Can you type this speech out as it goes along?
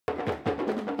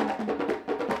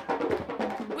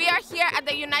here at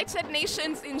the United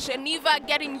Nations in Geneva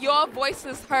getting your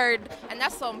voices heard, and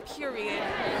that's on period.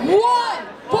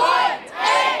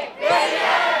 1.8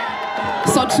 billion!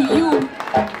 So to you,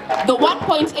 the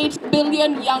 1.8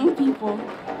 billion young people,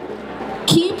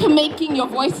 keep making your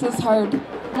voices heard.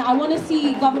 I want to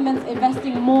see governments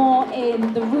investing more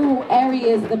in the rural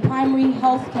areas, the primary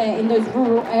healthcare in those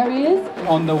rural areas.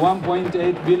 On the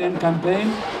 1.8 billion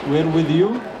campaign, we're with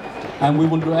you, and we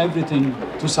will do everything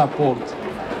to support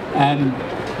and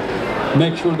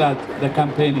make sure that the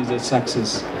campaign is a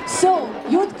success. So,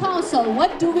 Youth Council,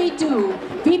 what do?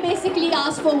 We basically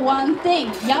ask for one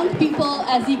thing: young people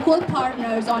as equal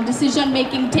partners on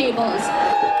decision-making tables.